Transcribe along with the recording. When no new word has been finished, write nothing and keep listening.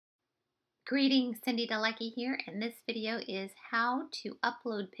Greetings, Cindy DeLucky here, and this video is how to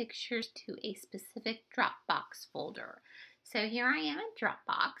upload pictures to a specific Dropbox folder. So here I am in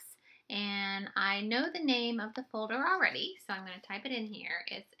Dropbox, and I know the name of the folder already, so I'm going to type it in here.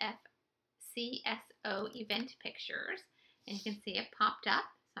 It's FCSO Event Pictures, and you can see it popped up,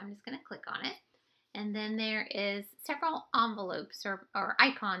 so I'm just going to click on it. And then there is several envelopes or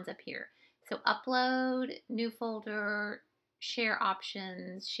icons up here. So upload, new folder, share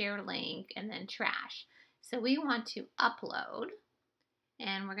options, share link, and then trash. So we want to upload,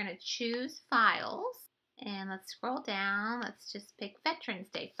 and we're going to choose files, and let's scroll down. Let's just pick Veterans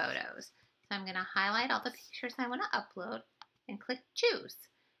Day photos. So I'm going to highlight all the pictures I want to upload and click choose.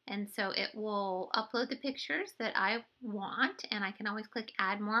 And so it will upload the pictures that I want, and I can always click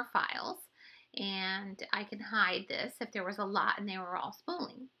add more files, and I can hide this if there was a lot and they were all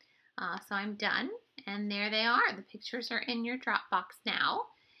spooling. So I'm done, and there they are. The pictures are in your Dropbox now,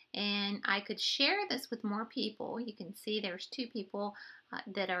 and I could share this with more people. You can see there's 2 people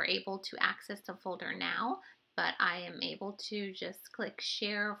that are able to access the folder now, but I am able to just click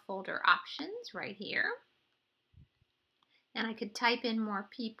share folder options right here. And I could type in more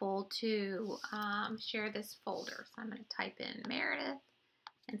people to share this folder. So I'm going to type in Meredith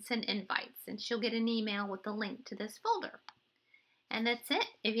and send invites, and she'll get an email with the link to this folder. And that's it.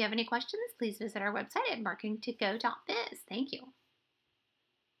 If you have any questions, please visit our website at marketingtogo.biz. Thank you.